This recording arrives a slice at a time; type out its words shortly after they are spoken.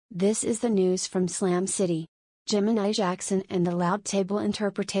This is the news from Slam City. Gemini Jackson and the Loud Table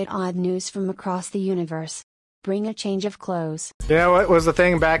interpretate odd news from across the universe. Bring a change of clothes. You know what was the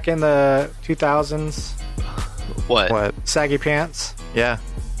thing back in the 2000s? What? Saggy pants. Yeah.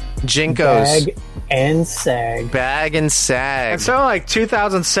 Jinkos. Bag and sag. Bag and sag. And so like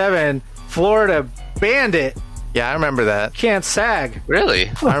 2007, Florida banned it. Yeah, I remember that. Can't sag. Really?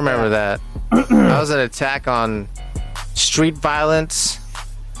 I remember that. That was an attack on street violence.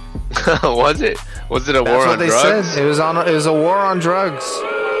 Was it? Was it a war on drugs? That's what they said. It was a war on drugs.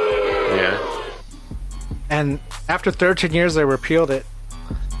 Yeah. And after 13 years, they repealed it.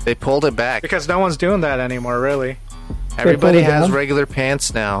 They pulled it back. Because no one's doing that anymore, really. Everybody has regular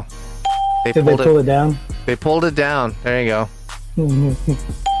pants now. Did they pull it down? They pulled it down. There you go.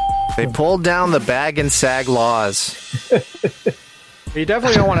 They pulled down the bag and sag laws. You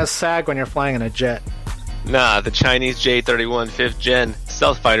definitely don't want to sag when you're flying in a jet. Nah, the Chinese J-31 5th Gen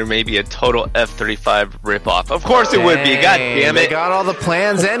stealth fighter may be a total F-35 ripoff. Of course it would be. God damn it! They got all the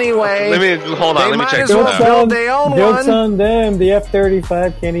plans anyway. Hold on. Let me check as well this out. build their own Jokes one. on them. The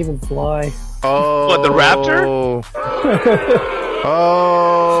F-35 can't even fly. Oh, What, the Raptor?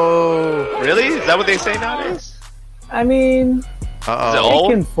 Oh, Really? Is that what they say nowadays? I mean, Is it uh-oh. it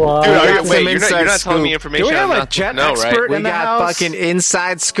old? can fly. Dude, got some you're not inside telling me scoop. information. Do we have I'm a not- jet no, expert right? We in the got house? fucking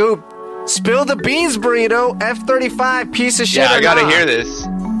inside scoop. Spill the beans, burrito. F-35 piece of shit. Yeah, I or gotta not? hear this.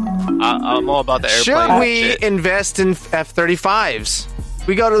 I'm all about the airplane. Should we shit. invest in F-35s?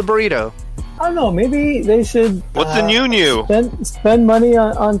 We go to the burrito. I don't know. Maybe they should. What's the new? Spend money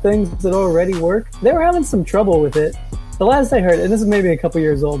on things that already work. They were having some trouble with it. The last I heard, and this is maybe a couple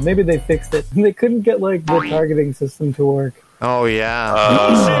years old, maybe they fixed it. They couldn't get like the targeting system to work. Oh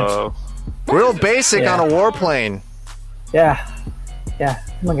yeah. Real basic Yeah. on a warplane. Yeah.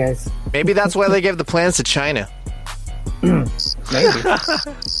 Come on, guys. Maybe that's why they gave the plans to China. Maybe.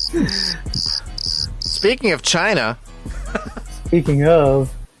 Speaking of China, Speaking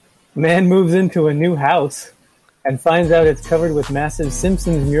of, man moves into a new house and finds out it's covered with massive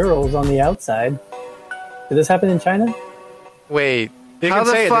Simpsons murals on the outside. Did this happen in China? wait. You How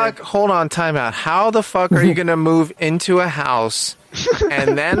can say the it fuck? did. Hold on, time out. How the fuck are you gonna move into a house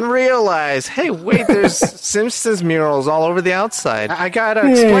and then realize, hey, wait, there's Simpsons murals all over the outside? I gotta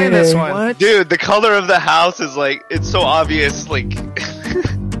explain this one. What? Dude, the color of the house is like, it's so obvious. Like,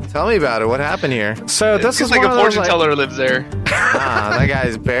 Tell me about it. What happened here? So this it's is like one a of those, fortune teller lives there. Ah, that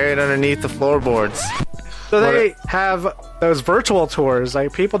guy's buried underneath the floorboards. So they have those virtual tours.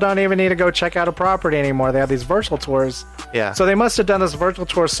 Like people don't even need to go check out a property anymore. They have these virtual tours. Yeah. So they must have done this virtual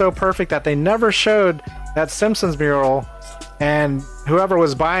tour so perfect that they never showed that Simpsons mural, and whoever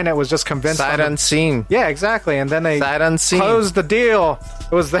was buying it was just convinced. Sight on it. unseen. Yeah, exactly. And then they Sight unseen. closed the deal.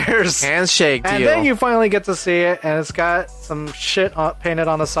 It was theirs. Handshake deal. And then you finally get to see it, and it's got some shit painted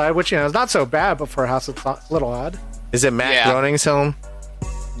on the side, which, is not so bad, but for a house, it's a little odd. Is it Matt Yeah. Groening's home?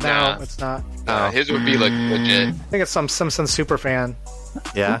 No, Nah. it's not. His would be like legit. I think it's some Simpsons super fan.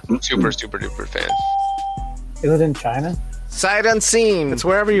 Yeah. Super duper fan. Is it in China? Sight unseen. It's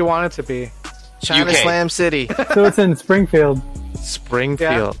wherever you want it to be. China UK. Slam City. So it's in Springfield.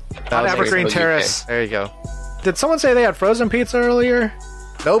 Springfield. On was Evergreen UK. Terrace. There you go. Did someone say they had frozen pizza earlier?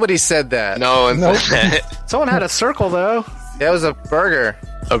 Nobody said that. No one Nope. said Someone had a circle, though. That was a burger.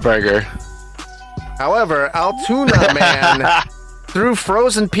 a burger. However, Altoona man threw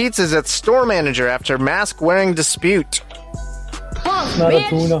frozen pizzas at store manager after mask wearing dispute. It's not a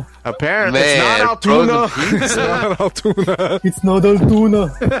tuna. Apparently, Man, it's not Altoona. frozen pizza. It's not Altoona. It's not a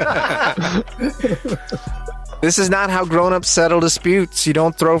tuna. This is not how grown-ups settle disputes. You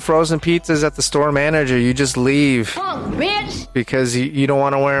don't throw frozen pizzas at the store manager. You just leave because you don't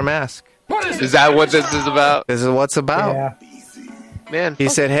want to wear a mask. Is that what this is about? This is what's about. Yeah. Man, He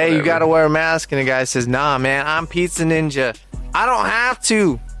fuck said, hey, you whatever. got to wear a mask. And the guy says, nah, man, I'm Pizza Ninja. I don't have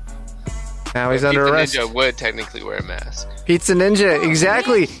to. Now he's under Pizza arrest. Ninja would technically wear a mask. Pizza Ninja,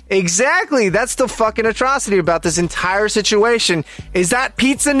 exactly. That's the fucking atrocity about this entire situation, is that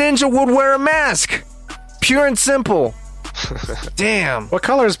Pizza Ninja would wear a mask. Pure and simple. Damn. What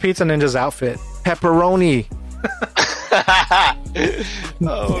color is Pizza Ninja's outfit? Pepperoni.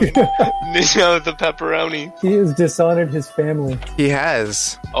 Ninja with the pepperoni. He has dishonored his family. He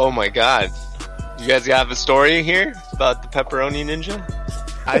has. Oh my god. You guys have a story here about the pepperoni ninja?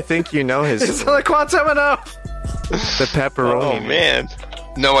 I think you know his. It's like Quantumino. The pepperoni. Oh man.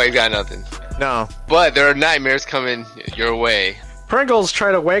 No, I got nothing. No. But there are nightmares coming your way. Pringles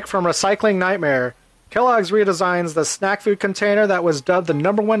try to wake from recycling nightmare. Kellogg's redesigns the snack food container that was dubbed the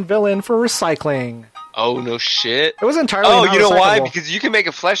 #1 villain for recycling. Oh no shit. It was entirely. Oh, you know why? non-recyclable. Because you can make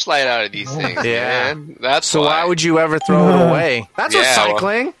a fleshlight out of these things. Yeah. Man. That's So why would you ever throw it away? That's Yeah, well,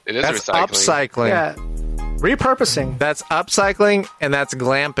 recycling. it is That's recycling. upcycling. Yeah, repurposing. That's upcycling, and that's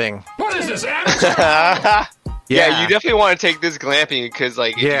glamping. Yeah, you definitely want to take this glamping because,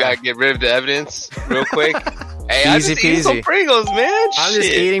 like, if you Yeah. gotta get rid of the evidence real quick. Hey, I'm Easy just eating some peasy. Pringles, man. I'm just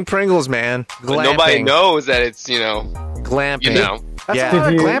Shit. eating Pringles, man. But Glamping. nobody knows that it's, Glamping. you know. That's Yeah. not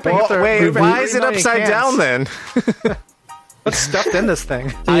Did you- glamping. Well, if they're wait, why is it reusing upside cans. down then? What's stuffed in this thing?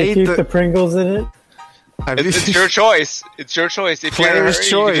 Do I you eat keep the- the Pringles in it? It's your choice. It's your choice. If you're in a Player's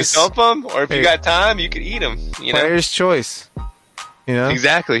hurry, you can just choice. dump them, or if you Hey. got time, you can eat them. You know, Player's choice. You know?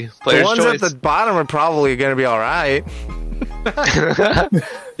 exactly. The Player's ones choice. at the bottom are probably going to be all right.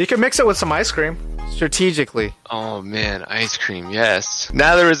 You can mix it with some ice cream. Strategically. Oh man, ice cream, yes.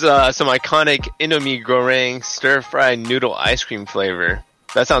 Now there is some iconic Indomie Goreng stir-fried noodle ice cream flavor.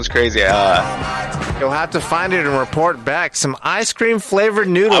 That sounds crazy. You'll have to find it and report back. Some ice cream flavored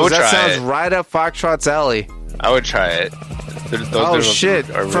I noodles. would That try sounds it. right up Foxtrot's alley. I would try it. Those Oh, noodles shit.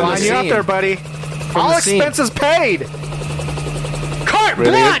 Are From really Line you up there, buddy. All the scene. expenses paid. Carte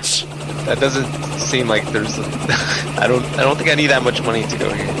Really? blanche. That doesn't seem like there's. I don't think I need that much money to go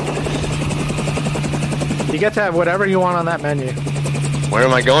here. You get to have whatever you want on that menu. Where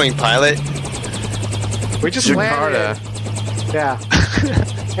am I going, pilot? We just Jakarta. landed. Yeah.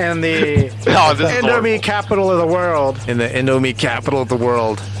 And the Oh, this is Indomie horrible. capital of the world. In the Indomie capital of the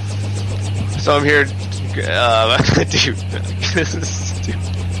world. So I'm here, dude. This is stupid.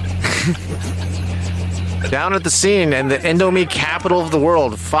 Down at the scene in the Indomie capital of the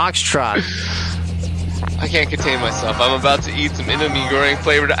world, Foxtrot. I can't contain myself. I'm about to eat some Indomie Goreng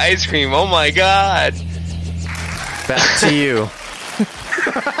flavored ice cream. Oh my god. Back to you.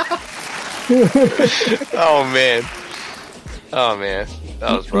 Oh man. Oh man.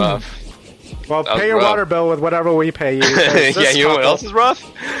 That was rough. Well, That was pay your rough. water bill with whatever we pay you. Yeah, you know what else is rough?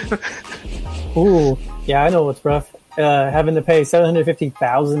 Ooh, yeah, I know what's rough. Having to pay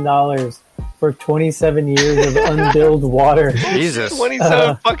 $750,000 for 27 years of unbilled water. Jesus.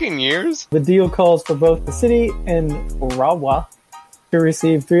 27 fucking years? The deal calls for both the city and Rawa to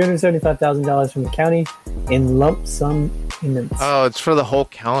receive $375,000 from the county in lump sum payments. Oh, it's for the whole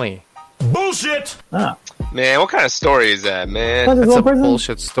county. Ah, Man, what kind of story is that, man? Not just That's a one person?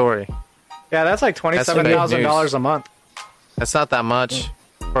 bullshit story. Yeah, that's like $27,000 a month. That's not that much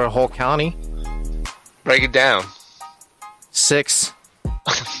for a whole county. Break it down. 6.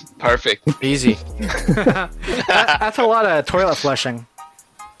 Perfect. Easy. That's a lot of toilet flushing.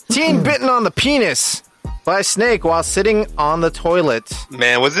 Teen bitten on the penis by a snake while sitting on the toilet.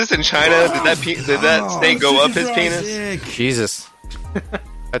 Man, was this in China? Did that snake go up his penis? Jesus.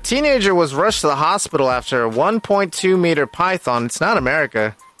 A teenager was rushed to the hospital after a 1.2 meter python. It's not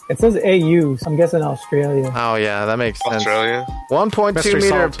America. It says AU, so I'm guessing Australia. Oh, yeah, that makes sense. Australia? 1.2 Mystery meter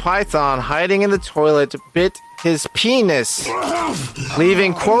solved. python hiding in the toilet bit his penis,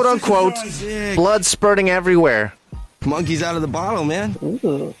 leaving quote unquote blood spurting everywhere. Monkey's out of the bottle, man.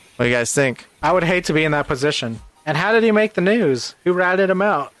 Ooh. What do you guys think? I would hate to be in that position. And how did he make the news? Who ratted him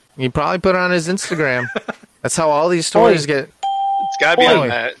out? He probably put it on his Instagram. That's how all these stories get. It's gotta be Oi. on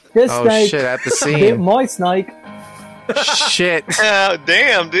that. This Oh snake shit! At the bit scene. my snake. Shit! Oh,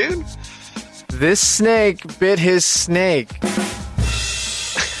 damn, dude. This snake bit his snake.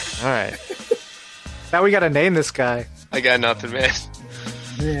 All right. Now we gotta name this guy. I got nothing, man.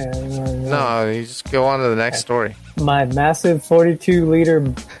 Yeah, No, you just go on to the next story. my massive 42 liter.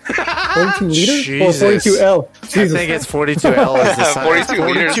 42 liter? Or Jesus. 42L? I Jesus. think it's 42L is the size. 42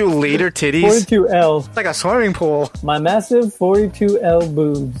 liters. 42 liter titties. 42L. It's like a swimming pool. My massive 42L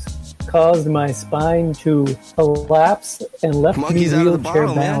boobs caused my spine to collapse and left Monkey's me out of the wheelchair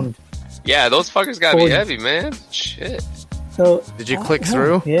bottle, man. bound. Yeah, those fuckers gotta be 40. heavy, man. Shit. So, Did you click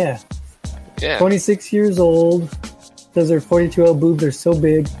through? Yeah. Yeah. 26 years old. Because her 42L boobs are so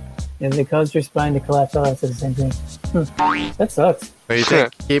big, and they caused her spine to collapse. All that's the same thing. That sucks. What do you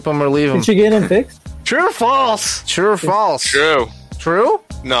think? Keep them or leave them? Did she get him fixed? True or false? True or false? True. True?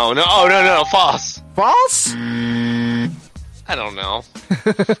 No, no. Oh, no, false. False? I don't know.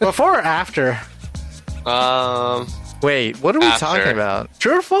 Before or after? Wait, what are we After. talking about?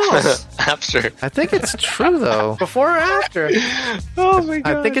 True or false? After. I think it's true though. Before or after? Oh my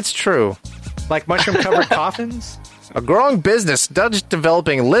god. I think it's true. Like mushroom covered coffins? A growing business Dutch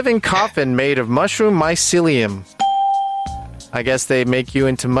developing living coffin made of mushroom mycelium. I guess they make you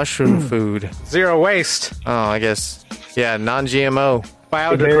into mushroom food. Zero waste. Oh, I guess. Yeah, non-GMO.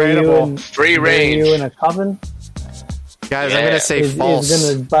 They bury you Biodegradable. in- Free bury you range. in a coffin? Guys, I'm Yeah. going to say Is false.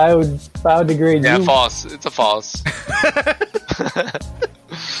 going to biodegrade Yeah, you? false. It's a false.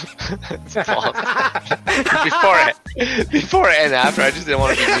 It's false. before and after, I just didn't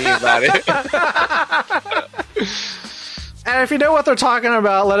want to be mean about it. And if you know what they're talking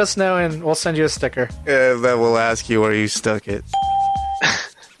about, let us know and we'll send you a sticker. Then we'll ask you where you stuck it.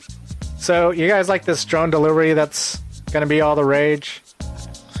 So, you guys like this drone delivery that's going to be all the rage?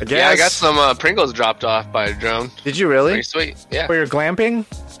 Yeah, I got some Pringles dropped off by a drone. Did you really? Pretty sweet. Yeah. For your glamping?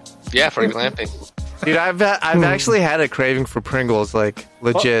 Yeah, for glamping. Dude, I've actually had a craving for Pringles, like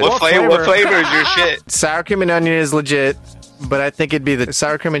legit. What flavor is your shit? Sour cream and onion is legit, but I think it'd be the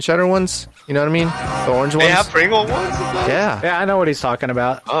sour cream and cheddar ones. You know what I mean? The orange ones. They have Pringle ones? Yeah. Yeah, I know what he's talking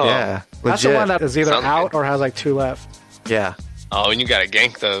about. Oh. Yeah. Legit. That's the one that is either Sounds out good. or has like 2 left. Yeah. Oh, and you gotta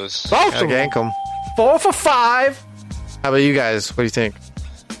gank those. Both Gotta of them. gank 'em. 4 for 5. How about you guys? What do you think?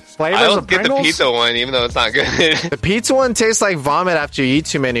 Flavors I don't of get the Pringles? pizza one, even though it's not good. The pizza one tastes like vomit after you eat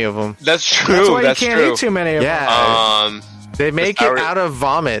too many of them. That's true. That's why That's you can't true. eat too many of them. Yeah. They make sour- it out of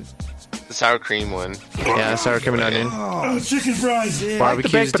vomit. The sour cream one. Yeah, sour cream and onion. Chicken fries. Yeah. The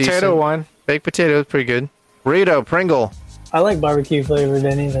Barbecue's baked potato decent. one. Baked potato is pretty good. Burrito, Pringle. I like barbecue flavored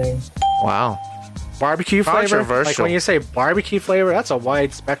anything. Wow. Barbecue flavor? Like Controversial. when you say barbecue flavor, that's a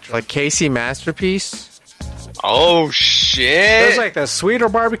wide spectrum. Like Casey Masterpiece. Oh shit! There's like the sweeter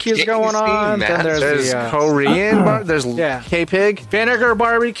barbecues Casey going on. Then there's There's the Korean. There's Yeah. K-Pig. vinegar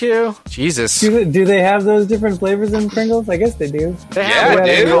barbecue. Jesus. Do they have those different flavors in Pringles? I guess they do. They Yeah, have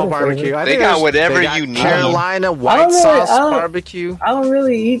they a do. real barbecue. I They think got there's- whatever They got you need. Carolina I white don't really- sauce I don't- barbecue. I don't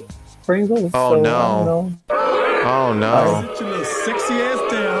really eat Pringles. Oh, so I no. don't know. Oh no. Get your little sexy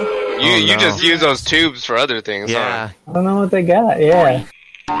ass down. You no. just use those tubes for other things. Yeah. I don't know what they got. Yeah,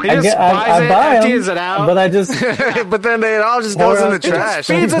 He just buys it, buy empties them, it out, but I just But then it all just goes in the It just trash.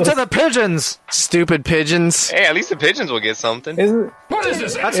 feeds it to the pigeons. Stupid pigeons. Hey, at least the pigeons will get something. isn't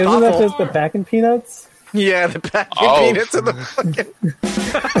That's that thoughtful. just the packing peanuts? Yeah, the packing Oh. peanuts and the fucking.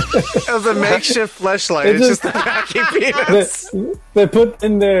 That was a makeshift fleshlight. It It's just just- the packing peanuts. They put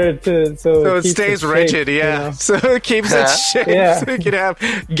in there so So it keeps stays shape, rigid, you yeah. know? So it keeps its shape, Yeah. so you can have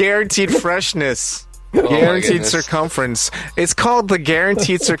guaranteed freshness, Oh, my guaranteed goodness. circumference. It's called the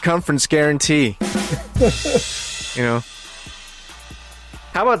guaranteed circumference guarantee. You know,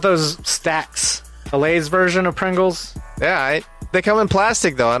 How about those stacks? The Lay's version of Pringles? yeah. They come in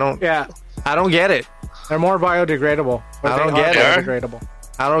plastic though. I don't get it. They're more biodegradable. Or I they don't are get it. biodegradable.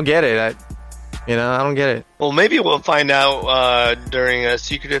 I don't get it. I don't get it. Well, maybe we'll find out during a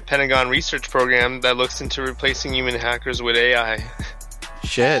secretive Pentagon research program that looks into replacing human hackers with AI.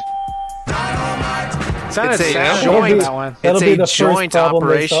 Shit. Sounded It's a sad joint. with that one. That'll It's be a the joint first problem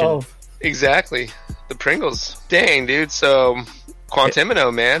operation. they solve. Exactly. The Pringles. Dang, dude. So,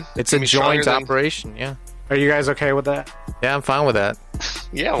 Quantimino, man. It's a gonna be stronger joint than- operation. Yeah. Are you guys okay with that? Yeah, I'm fine with that.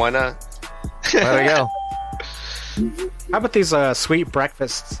 Yeah, why not? Let it go. How about these sweet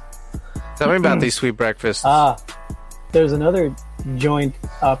breakfasts? Tell me about these sweet breakfasts. There's another joint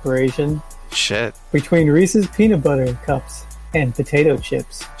operation Shit. between Reese's peanut butter cups and potato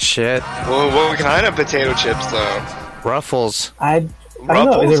chips. Shit. Well, what kind of potato chips, though? Ruffles. I don't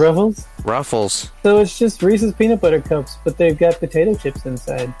know. Is it Ruffles? Ruffles. So it's just Reese's peanut butter cups, but they've got potato chips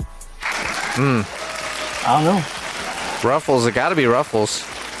inside. I don't know. Ruffles. It gotta be Ruffles.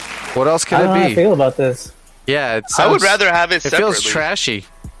 What else I could don't know how it I be? feel about this. Yeah, it I would sounds- rather have it It separately. feels trashy.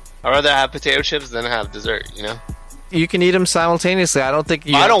 I'd rather have potato chips than have dessert, you know? You can eat them simultaneously. I don't think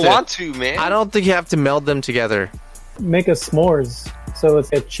you. I have don't to- want to, man. I don't think you have to meld them together. Make a s'mores. So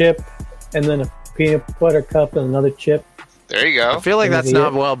it's a chip and then a peanut butter cup and another chip. There you go. I feel like Maybe that's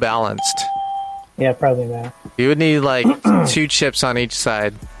not well balanced. Yeah, probably not. You would need like 2 chips on each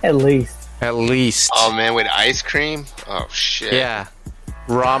side, At least. at least. Oh, man, with ice cream? Oh, shit. Yeah.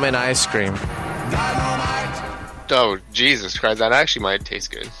 Ramen ice cream. Oh, Jesus Christ. That actually might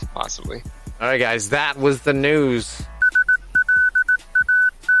taste good. Possibly. All right, guys, that was the news.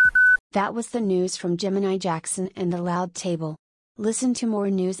 That was the news from Gemini Jackson and the Loud Table. Listen to more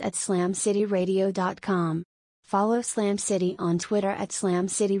news at slamcityradio.com. Follow Slam City on Twitter at Slam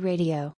City Radio.